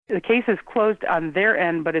the case is closed on their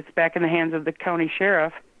end, but it's back in the hands of the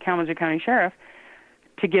Kalamazoo County Sheriff,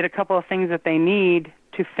 to get a couple of things that they need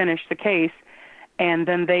to finish the case. And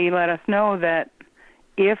then they let us know that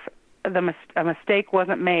if a mistake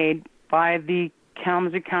wasn't made by the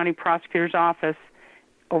Kalamazoo County Prosecutor's Office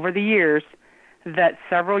over the years, that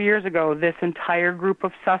several years ago this entire group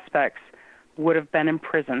of suspects would have been in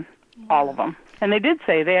prison, all of them. And they did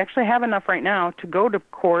say they actually have enough right now to go to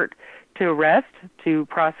court to arrest, to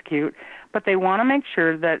prosecute, but they want to make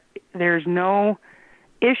sure that there's no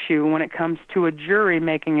issue when it comes to a jury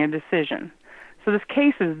making a decision. So this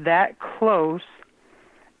case is that close.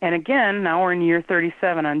 And again, now we're in year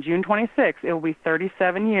 37. On June 26th, it will be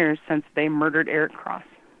 37 years since they murdered Eric Cross.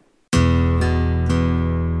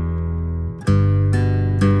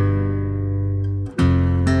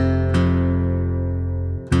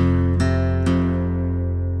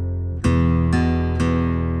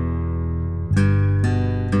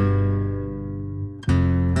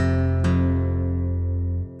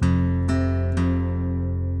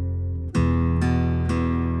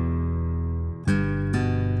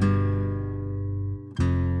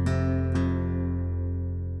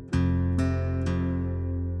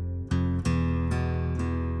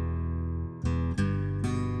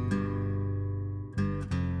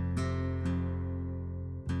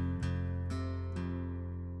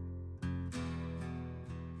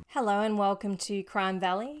 Hello and welcome to Crime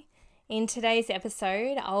Valley. In today's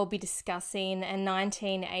episode, I will be discussing a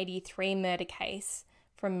 1983 murder case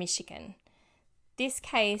from Michigan. This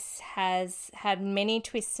case has had many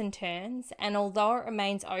twists and turns, and although it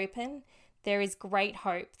remains open, there is great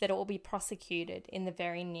hope that it will be prosecuted in the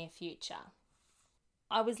very near future.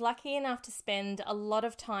 I was lucky enough to spend a lot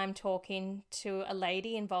of time talking to a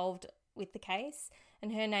lady involved with the case,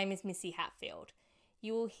 and her name is Missy Hatfield.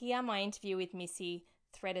 You will hear my interview with Missy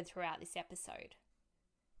threaded throughout this episode.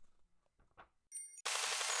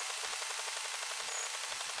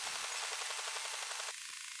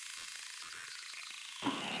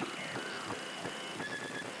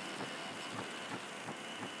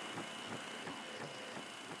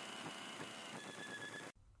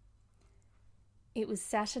 It was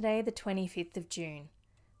Saturday the 25th of June.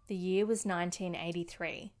 The year was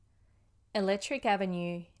 1983. Electric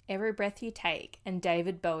Avenue, Every Breath You Take, and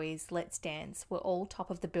David Bowie's Let's Dance were all top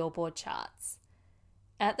of the Billboard charts.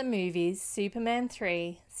 At the movies, Superman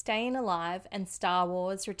 3, Staying Alive, and Star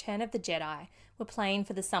Wars Return of the Jedi were playing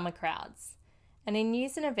for the summer crowds. And in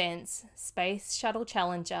news and events, Space Shuttle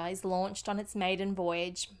Challenger is launched on its maiden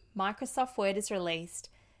voyage, Microsoft Word is released,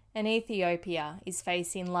 and Ethiopia is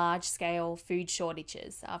facing large-scale food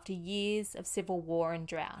shortages after years of civil war and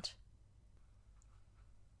drought.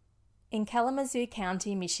 In Kalamazoo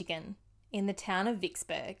County, Michigan, in the town of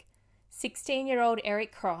Vicksburg, 16-year-old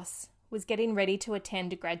Eric Cross was getting ready to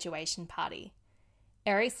attend a graduation party.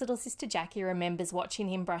 Eric's little sister Jackie remembers watching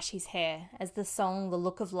him brush his hair as the song The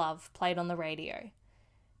Look of Love played on the radio.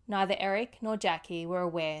 Neither Eric nor Jackie were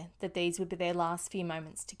aware that these would be their last few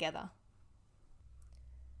moments together.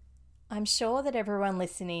 I'm sure that everyone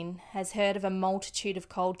listening has heard of a multitude of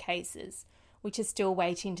cold cases which are still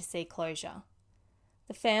waiting to see closure.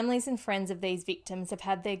 The families and friends of these victims have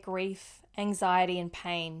had their grief, anxiety and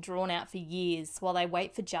pain drawn out for years while they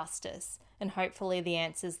wait for justice and hopefully the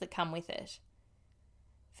answers that come with it.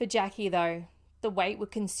 For Jackie, though, the wait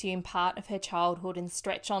would consume part of her childhood and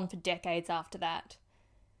stretch on for decades after that.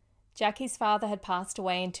 Jackie's father had passed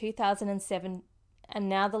away in 2007, and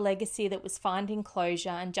now the legacy that was finding closure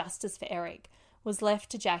and justice for Eric was left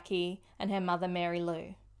to Jackie and her mother Mary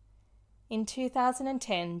Lou. In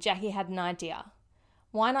 2010, Jackie had an idea.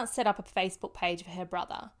 Why not set up a Facebook page for her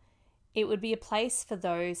brother? It would be a place for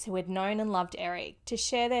those who had known and loved Eric to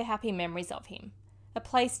share their happy memories of him, a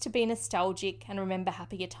place to be nostalgic and remember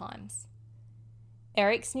happier times.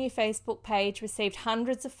 Eric's new Facebook page received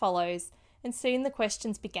hundreds of follows, and soon the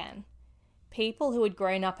questions began. People who had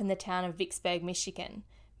grown up in the town of Vicksburg, Michigan,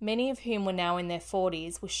 many of whom were now in their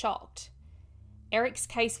 40s, were shocked. Eric's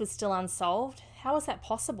case was still unsolved. How was that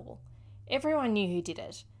possible? Everyone knew who did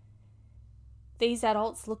it. These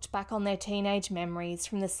adults looked back on their teenage memories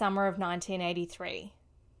from the summer of 1983.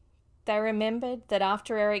 They remembered that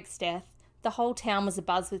after Eric's death, the whole town was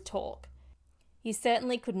abuzz with talk. You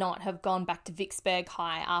certainly could not have gone back to Vicksburg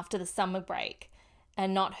High after the summer break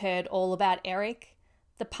and not heard all about Eric,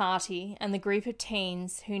 the party, and the group of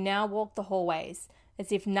teens who now walk the hallways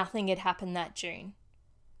as if nothing had happened that June.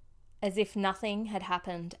 As if nothing had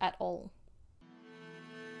happened at all.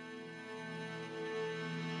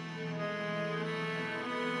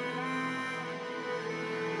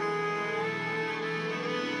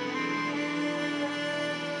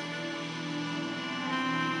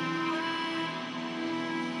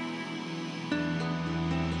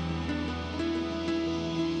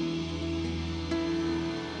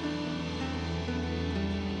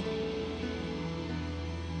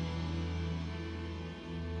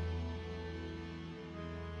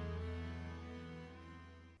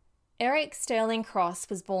 Eric Sterling Cross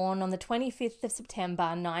was born on the 25th of September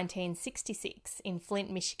 1966 in Flint,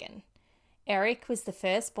 Michigan. Eric was the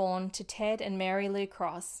firstborn to Ted and Mary Lou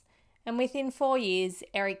Cross, and within 4 years,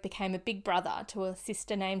 Eric became a big brother to a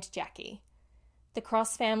sister named Jackie. The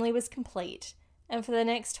Cross family was complete, and for the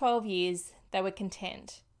next 12 years, they were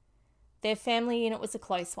content. Their family unit was a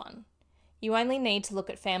close one. You only need to look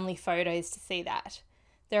at family photos to see that.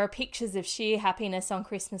 There are pictures of sheer happiness on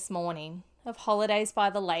Christmas morning, of holidays by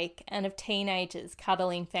the lake, and of teenagers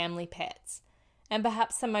cuddling family pets. And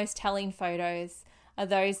perhaps the most telling photos are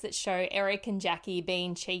those that show Eric and Jackie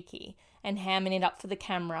being cheeky and hamming it up for the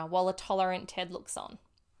camera while a tolerant Ted looks on.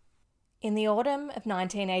 In the autumn of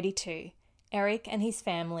 1982, Eric and his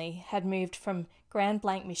family had moved from Grand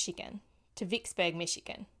Blanc, Michigan to Vicksburg,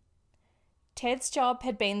 Michigan. Ted's job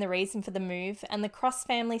had been the reason for the move, and the Cross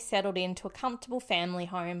family settled into a comfortable family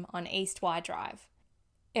home on East Y Drive.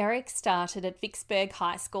 Eric started at Vicksburg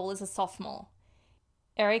High School as a sophomore.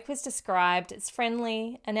 Eric was described as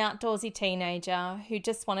friendly, an outdoorsy teenager who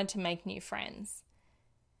just wanted to make new friends.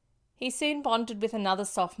 He soon bonded with another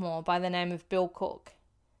sophomore by the name of Bill Cook.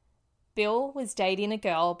 Bill was dating a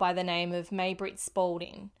girl by the name of Maybrit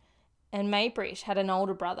Spaulding, and Maybrit had an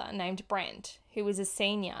older brother named Brent, who was a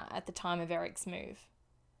senior at the time of Eric's move.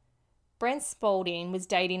 Brent Spaulding was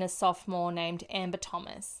dating a sophomore named Amber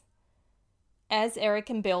Thomas. As Eric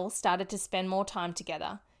and Bill started to spend more time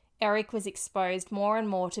together, Eric was exposed more and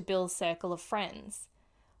more to Bill's circle of friends.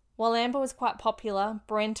 While Amber was quite popular,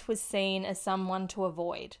 Brent was seen as someone to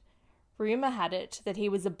avoid. Rumour had it that he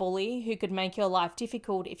was a bully who could make your life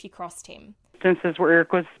difficult if you crossed him. Instances where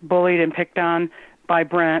Eric was bullied and picked on by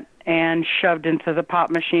Brent and shoved into the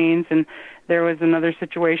pop machines, and there was another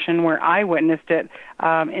situation where I witnessed it.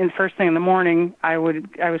 In first thing in the morning, I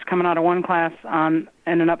was coming out of one class in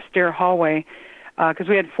an upstairs hallway, because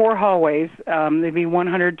we had 4 hallways. There'd be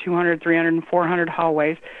 100, 200, 300, and 400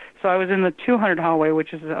 hallways. So I was in the 200 hallway,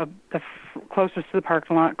 which is closest to the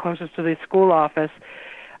parking lot, closest to the school office,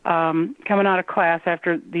 coming out of class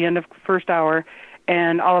after the end of first hour,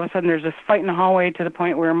 and all of a sudden there's this fight in the hallway to the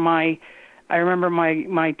point where I remember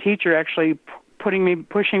my teacher actually pushing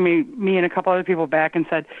me and a couple other people back and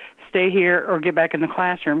said, stay here or get back in the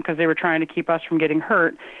classroom, because they were trying to keep us from getting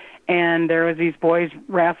hurt. And there was these boys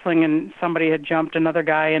wrestling, and somebody had jumped another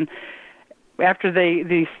guy, and after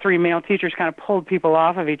these 3 male teachers kind of pulled people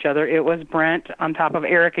off of each other, it was Brent on top of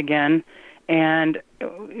Eric again. And,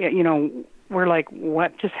 we're like,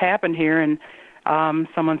 what just happened here? And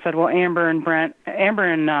someone said, well, Amber and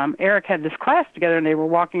Eric had this class together, and they were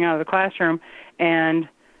walking out of the classroom, and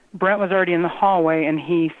Brent was already in the hallway, and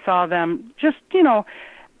he saw them just,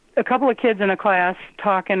 a couple of kids in a class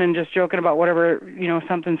talking and just joking about whatever,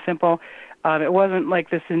 something simple. It wasn't like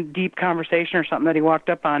this deep conversation or something that he walked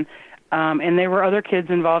up on. And there were other kids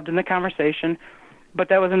involved in the conversation, but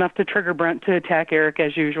that was enough to trigger Brent to attack Eric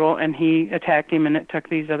as usual, and he attacked him, and it took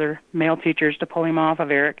these other male teachers to pull him off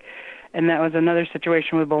of Eric. And that was another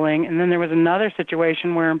situation with bullying. And then there was another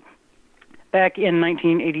situation where back in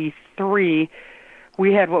 1983,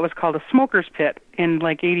 we had what was called a smoker's pit. In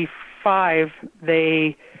like 85,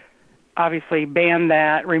 they obviously banned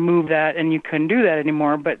that, removed that, and you couldn't do that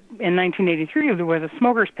anymore. But in 1983, there was a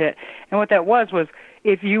smoker's pit. And what that was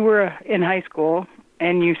if you were in high school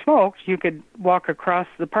and you smoked, you could walk across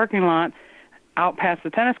the parking lot out past the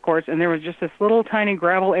tennis courts, and there was just this little tiny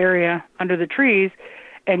gravel area under the trees,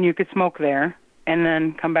 and you could smoke there and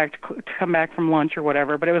then come back from lunch or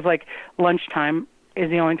whatever. But it was like lunchtime is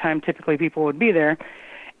the only time typically people would be there.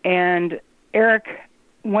 And Eric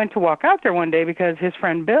went to walk out there one day because his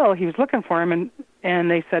friend Bill, he was looking for him,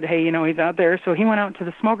 and they said, hey, he's out there. So he went out to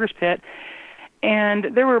the smoker's pit,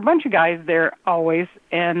 and there were a bunch of guys there always,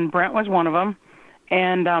 and Brent was one of them.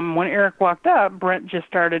 And when Eric walked up, Brent just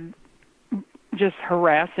started just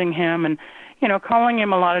harassing him and, calling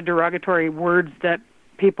him a lot of derogatory words that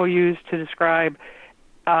people use to describe,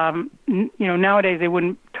 nowadays they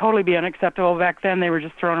wouldn't totally be unacceptable. Back then they were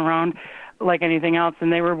just thrown around like anything else,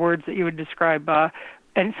 and they were words that you would describe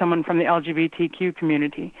someone from the LGBTQ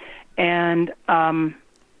community. And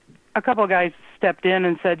a couple of guys stepped in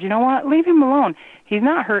and said, you know what, leave him alone. He's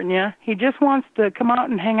not hurting you. He just wants to come out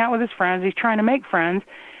and hang out with his friends. He's trying to make friends.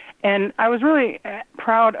 And I was really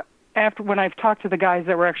proud when I've talked to the guys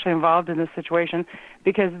that were actually involved in this situation,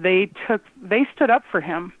 because they stood up for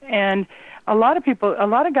him. And a lot of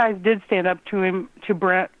guys did stand up to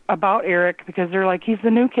Brent about Eric, because they're like, he's the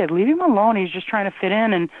new kid. Leave him alone. He's just trying to fit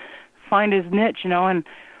in and find his niche, and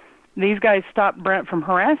these guys stopped Brent from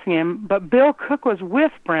harassing him. But Bill Cook was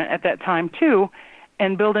with Brent at that time too,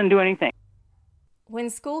 and Bill didn't do anything. When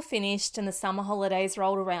school finished and the summer holidays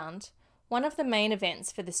rolled around, One of the main events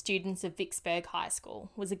for the students of Vicksburg High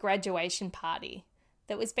School was a graduation party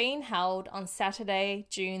that was being held on Saturday,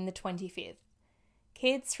 June the 25th.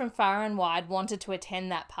 Kids from far and wide wanted to attend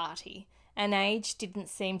that party, and age didn't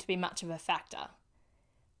seem to be much of a factor.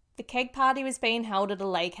 The keg party was being held at a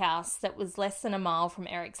lake house that was less than a mile from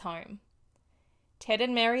Eric's home. Ted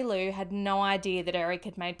and Mary Lou had no idea that Eric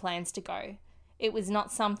had made plans to go. It was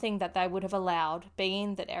not something that they would have allowed,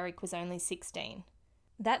 being that Eric was only 16.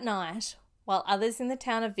 That night, while others in the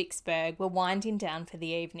town of Vicksburg were winding down for the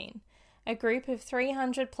evening, a group of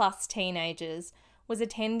 300 plus teenagers was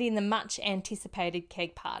attending the much anticipated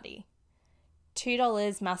keg party.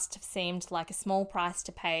 $2 must have seemed like a small price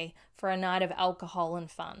to pay for a night of alcohol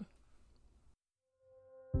and fun.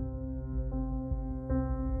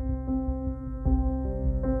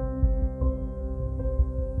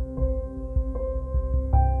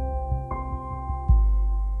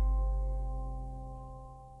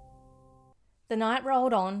 The night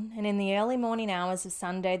rolled on, and in the early morning hours of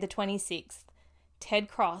Sunday the 26th, Ted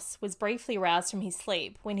Cross was briefly roused from his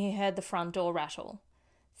sleep when he heard the front door rattle.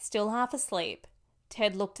 Still half asleep,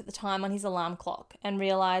 Ted looked at the time on his alarm clock and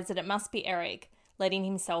realised that it must be Eric letting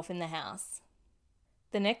himself in the house.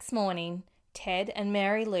 The next morning, Ted and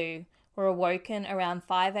Mary Lou were awoken around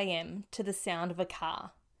 5 a.m. to the sound of a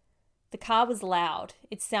car. The car was loud.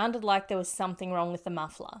 It sounded like there was something wrong with the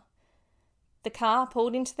muffler. The car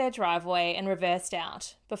pulled into their driveway and reversed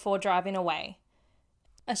out before driving away.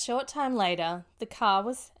 A short time later, the car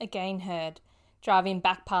was again heard driving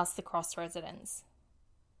back past the Cross residence.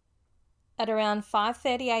 At around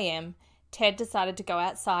 5:30 a.m, Ted decided to go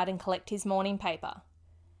outside and collect his morning paper.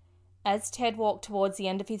 As Ted walked towards the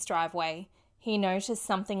end of his driveway, he noticed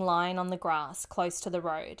something lying on the grass close to the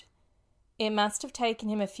road. It must have taken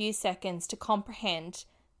him a few seconds to comprehend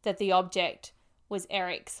that the object was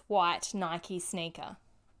Eric's white Nike sneaker.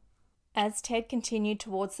 As Ted continued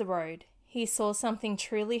towards the road, he saw something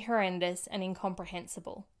truly horrendous and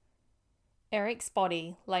incomprehensible. Eric's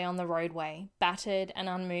body lay on the roadway, battered and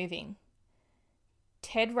unmoving.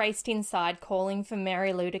 Ted raced inside, calling for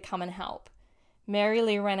Mary Lou to come and help. Mary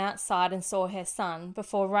Lou ran outside and saw her son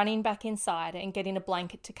before running back inside and getting a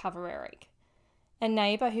blanket to cover Eric. A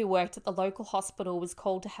neighbour who worked at the local hospital was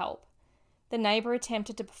called to help. The neighbour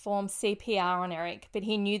attempted to perform CPR on Eric, but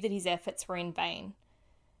he knew that his efforts were in vain.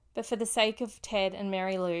 But for the sake of Ted and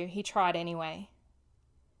Mary Lou, he tried anyway.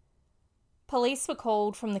 Police were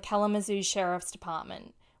called from the Kalamazoo Sheriff's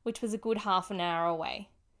Department, which was a good half an hour away.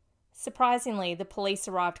 Surprisingly, the police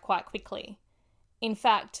arrived quite quickly. In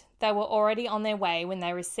fact, they were already on their way when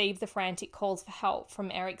they received the frantic calls for help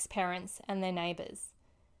from Eric's parents and their neighbours.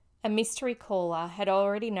 A mystery caller had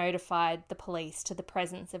already notified the police to the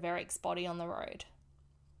presence of Eric's body on the road.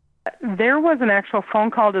 There was an actual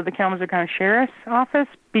phone call to the Kalamazoo County Sheriff's Office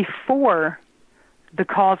before the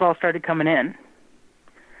calls all started coming in.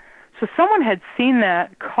 So someone had seen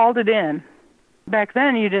that, called it in. Back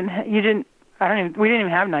then, we didn't even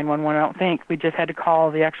have 911, I don't think. We just had to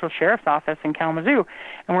call the actual sheriff's office in Kalamazoo,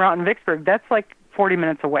 and we're out in Vicksburg. That's like 40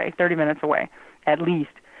 minutes away, 30 minutes away, at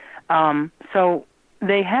least. So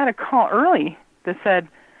they had a call early that said,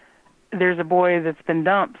 there's a boy that's been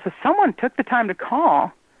dumped. So someone took the time to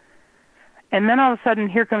call, and then all of a sudden,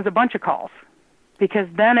 here comes a bunch of calls, because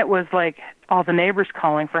then it was like all the neighbors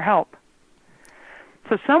calling for help.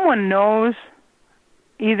 So someone knows,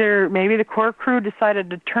 either maybe the court crew decided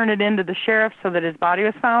to turn it into the sheriff so that his body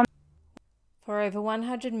was found. For over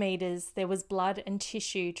 100 metres, there was blood and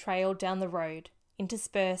tissue trailed down the road,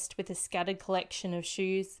 interspersed with a scattered collection of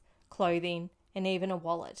shoes, clothing, and even a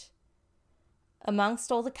wallet. Amongst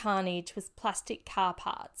all the carnage was plastic car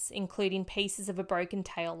parts, including pieces of a broken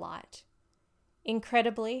tail light.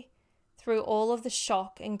 Incredibly, through all of the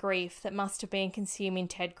shock and grief that must have been consuming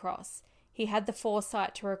Ted Cross, he had the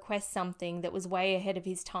foresight to request something that was way ahead of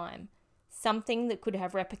his time, something that could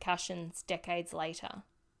have repercussions decades later.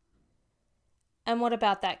 And what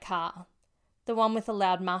about that car? The one with the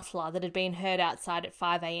loud muffler that had been heard outside at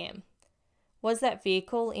 5 a.m. Was that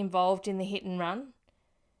vehicle involved in the hit and run?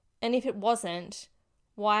 And if it wasn't,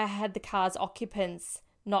 why had the car's occupants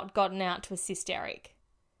not gotten out to assist Eric?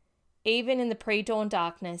 Even in the pre-dawn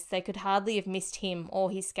darkness, they could hardly have missed him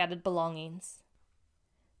or his scattered belongings.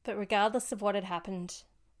 But regardless of what had happened,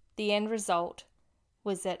 the end result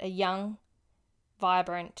was that a young,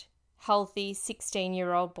 vibrant, healthy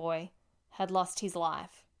 16-year-old boy had lost his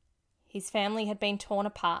life. His family had been torn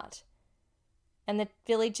apart, and the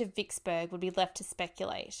village of Vicksburg would be left to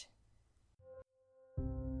speculate.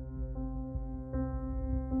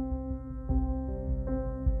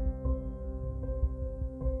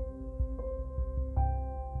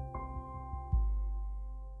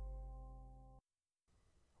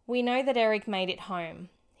 We know that Eric made it home.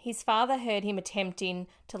 His father heard him attempting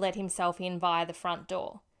to let himself in via the front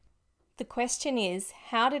door. The question is,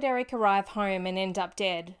 how did Eric arrive home and end up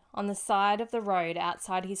dead on the side of the road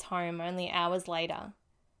outside his home only hours later?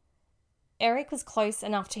 Eric was close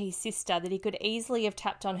enough to his sister that he could easily have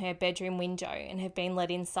tapped on her bedroom window and have been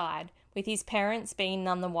let inside, with his parents being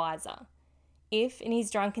none the wiser. If, in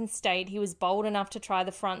his drunken state, he was bold enough to try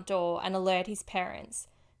the front door and alert his parents,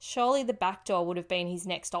 surely the back door would have been his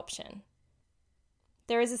next option.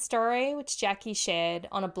 There is a story which Jackie shared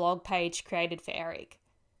on a blog page created for Eric.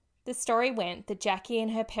 The story went that Jackie and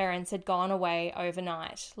her parents had gone away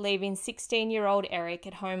overnight, leaving 16-year-old Eric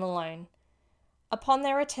at home alone. Upon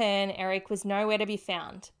their return, Eric was nowhere to be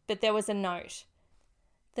found, but there was a note.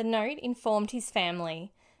 The note informed his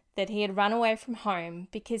family that he had run away from home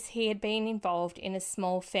because he had been involved in a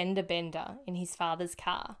small fender bender in his father's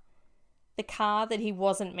car, the car that he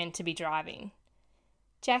wasn't meant to be driving.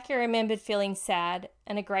 Jackie remembered feeling sad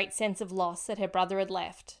and a great sense of loss that her brother had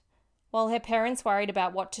left. While her parents worried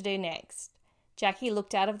about what to do next, Jackie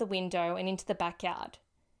looked out of the window and into the backyard.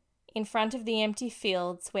 In front of the empty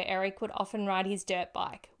fields where Eric would often ride his dirt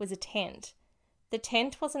bike was a tent. The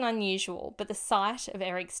tent wasn't unusual, but the sight of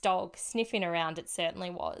Eric's dog sniffing around it certainly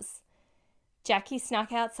was. Jackie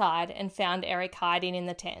snuck outside and found Eric hiding in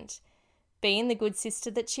the tent. Being the good sister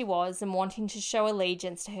that she was and wanting to show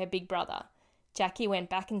allegiance to her big brother, Jackie went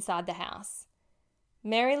back inside the house.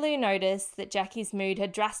 Mary Lou noticed that Jackie's mood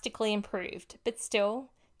had drastically improved, but still,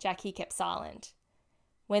 Jackie kept silent.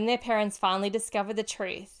 When their parents finally discovered the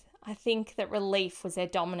truth, I think that relief was their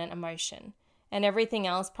dominant emotion, and everything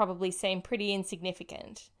else probably seemed pretty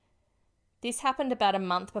insignificant. This happened about a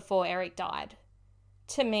month before Eric died.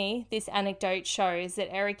 To me, this anecdote shows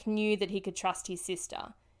that Eric knew that he could trust his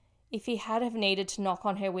sister. If he had have needed to knock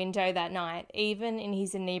on her window that night, even in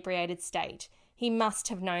his inebriated state, he must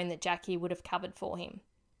have known that Jackie would have covered for him.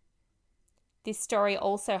 This story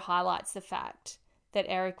also highlights the fact that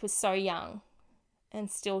Eric was so young and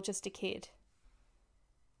still just a kid.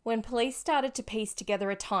 When police started to piece together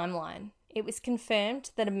a timeline, it was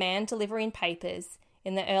confirmed that a man delivering papers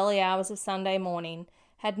in the early hours of Sunday morning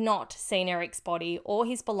had not seen Eric's body or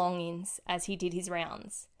his belongings as he did his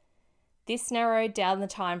rounds. This narrowed down the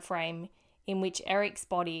time frame in which Eric's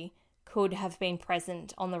body could have been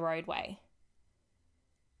present on the roadway.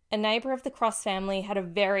 A neighbour of the Cross family had a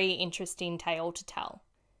very interesting tale to tell.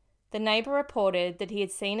 The neighbour reported that he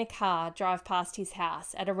had seen a car drive past his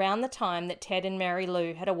house at around the time that Ted and Mary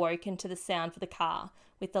Lou had awoken to the sound of the car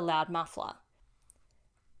with the loud muffler.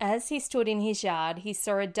 As he stood in his yard, he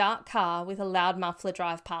saw a dark car with a loud muffler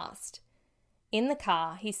drive past. In the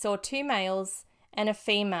car, he saw 2 males and a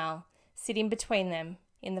female sitting between them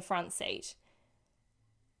in the front seat.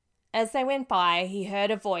 As they went by, he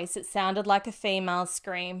heard a voice that sounded like a female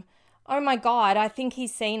scream, "Oh my God, I think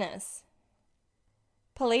he's seen us."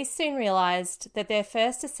 Police soon realised that their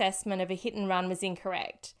first assessment of a hit and run was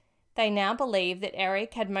incorrect. They now believe that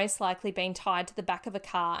Eric had most likely been tied to the back of a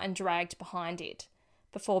car and dragged behind it,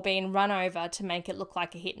 before being run over to make it look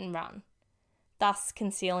like a hit and run, thus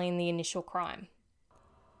concealing the initial crime.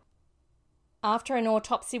 After an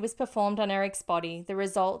autopsy was performed on Eric's body, the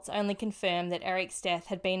results only confirmed that Eric's death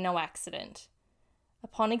had been no accident.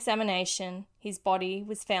 Upon examination, his body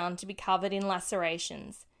was found to be covered in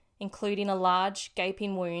lacerations, including a large,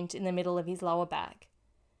 gaping wound in the middle of his lower back.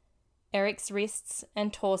 Eric's wrists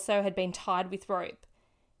and torso had been tied with rope.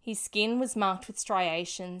 His skin was marked with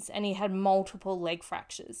striations, and he had multiple leg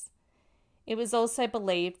fractures. It was also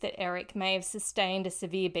believed that Eric may have sustained a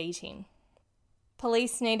severe beating.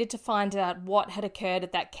 Police needed to find out what had occurred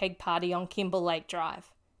at that keg party on Kimball Lake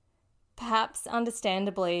Drive. Perhaps,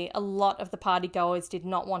 understandably, a lot of the partygoers did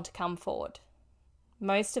not want to come forward.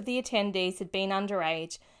 Most of the attendees had been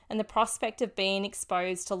underage, and the prospect of being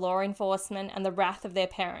exposed to law enforcement and the wrath of their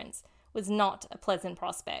parents was not a pleasant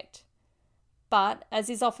prospect. But,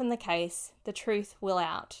 as is often the case, the truth will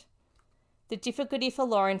out. The difficulty for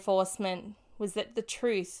law enforcement was that the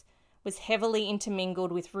truth was heavily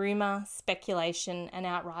intermingled with rumour, speculation, and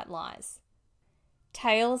outright lies.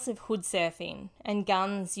 Tales of hood surfing and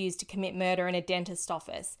guns used to commit murder in a dentist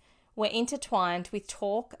office were intertwined with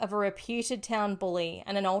talk of a reputed town bully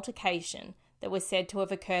and an altercation that was said to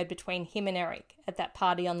have occurred between him and Eric at that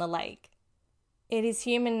party on the lake. It is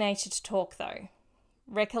human nature to talk, though.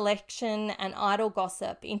 Recollection and idle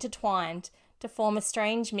gossip intertwined to form a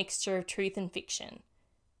strange mixture of truth and fiction.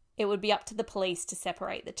 It would be up to the police to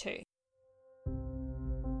separate the two.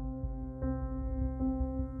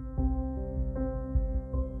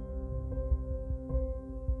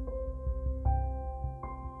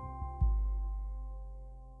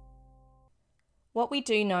 What we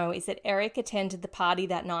do know is that Eric attended the party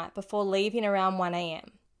that night before leaving around 1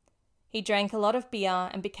 a.m. He drank a lot of beer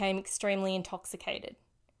and became extremely intoxicated.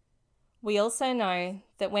 We also know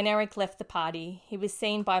that when Eric left the party, he was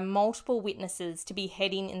seen by multiple witnesses to be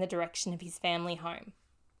heading in the direction of his family home.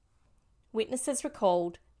 Witnesses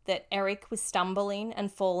recalled that Eric was stumbling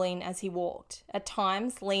and falling as he walked, at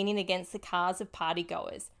times leaning against the cars of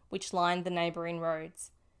partygoers which lined the neighbouring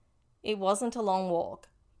roads. It wasn't a long walk,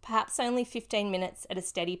 perhaps only 15 minutes at a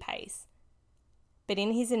steady pace. But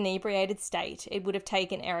in his inebriated state, it would have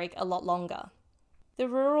taken Eric a lot longer. The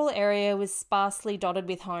rural area was sparsely dotted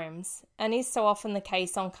with homes, and is so often the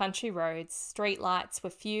case on country roads, street lights were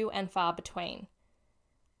few and far between.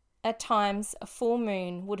 At times, a full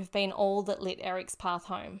moon would have been all that lit Eric's path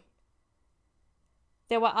home.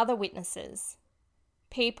 There were other witnesses,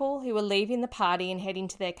 people who were leaving the party and heading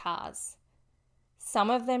to their cars. Some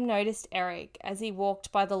of them noticed Eric as he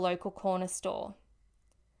walked by the local corner store.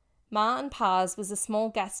 Ma & Pa's was a small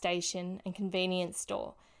gas station and convenience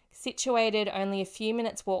store, situated only a few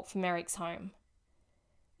minutes' walk from Eric's home.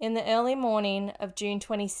 In the early morning of June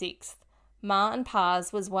 26th, Ma &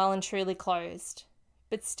 Pa's was well and truly closed,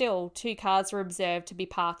 but still 2 cars were observed to be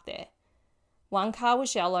parked there. One car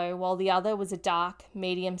was yellow, while the other was a dark,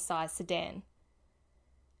 medium-sized sedan.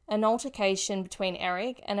 An altercation between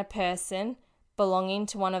Eric and a person belonging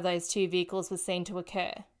to one of those 2 vehicles was seen to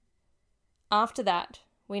occur. After that,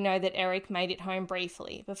 we know that Eric made it home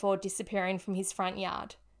briefly before disappearing from his front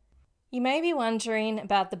yard. You may be wondering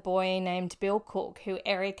about the boy named Bill Cook who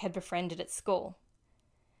Eric had befriended at school.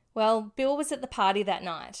 Well, Bill was at the party that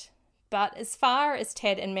night, but as far as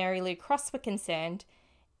Ted and Mary Lou Cross were concerned,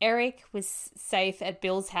 Eric was safe at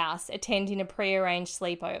Bill's house attending a prearranged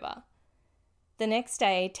sleepover. The next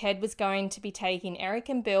day, Ted was going to be taking Eric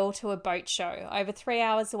and Bill to a boat show over 3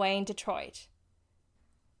 hours away in Detroit.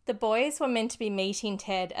 The boys were meant to be meeting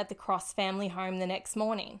Ted at the Cross family home the next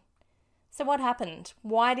morning. So what happened?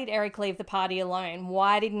 Why did Eric leave the party alone?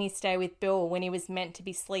 Why didn't he stay with Bill when he was meant to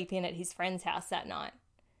be sleeping at his friend's house that night?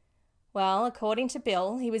 Well, according to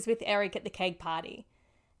Bill, he was with Eric at the keg party.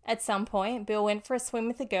 At some point, Bill went for a swim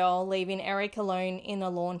with a girl, leaving Eric alone in a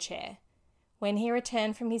lawn chair. When he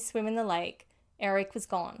returned from his swim in the lake, Eric was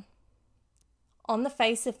gone. On the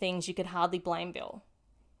face of things, you could hardly blame Bill.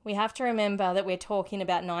 We have to remember that we're talking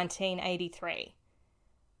about 1983.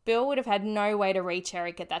 Bill would have had no way to reach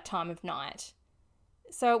Eric at that time of night.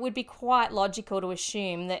 So it would be quite logical to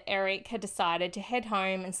assume that Eric had decided to head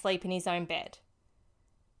home and sleep in his own bed.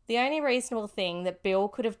 The only reasonable thing that Bill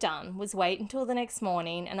could have done was wait until the next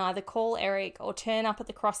morning and either call Eric or turn up at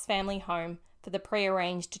the Cross family home for the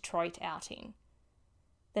prearranged Detroit outing.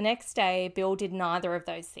 The next day, Bill did neither of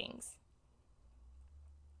those things.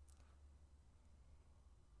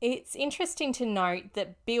 It's interesting to note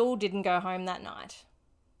that Bill didn't go home that night.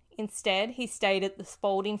 Instead, he stayed at the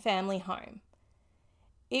Spaulding family home.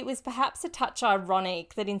 It was perhaps a touch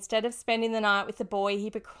ironic that instead of spending the night with the boy he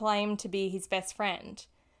proclaimed to be his best friend,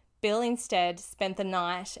 Bill instead spent the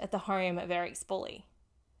night at the home of Eric's bully.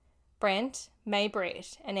 Brent,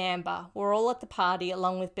 May-Britt, and Amber were all at the party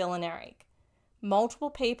along with Bill and Eric. Multiple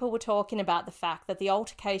people were talking about the fact that the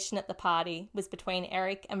altercation at the party was between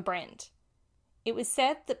Eric and Brent. It was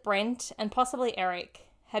said that Brent and possibly Eric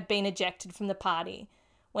had been ejected from the party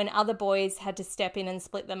when other boys had to step in and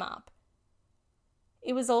split them up.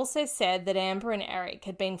 It was also said that Amber and Eric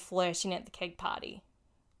had been flirting at the keg party.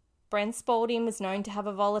 Brent Spaulding was known to have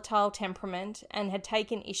a volatile temperament and had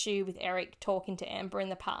taken issue with Eric talking to Amber in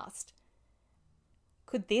the past.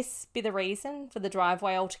 Could this be the reason for the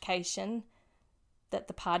driveway altercation that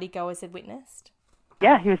the partygoers had witnessed?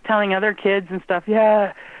 Yeah, he was telling other kids and stuff,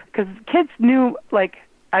 because kids knew,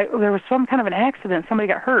 there was some kind of an accident, somebody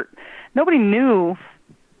got hurt. Nobody knew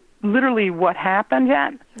literally what happened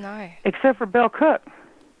yet. No. Except for Bill Cook.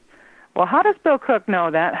 Well, how does Bill Cook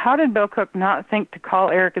know that? How did Bill Cook not think to call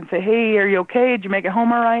Eric and say, hey, are you okay? Did you make it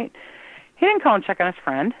home all right? He didn't call and check on his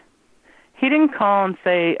friend. He didn't call and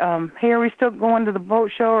say, hey, are we still going to the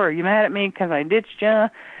boat show, or are you mad at me because I ditched you?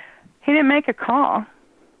 He didn't make a call.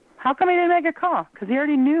 How come he didn't make a call? Because he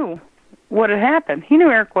already knew what had happened. He knew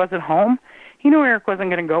Eric wasn't home. He knew Eric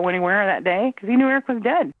wasn't going to go anywhere that day because he knew Eric was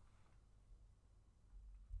dead.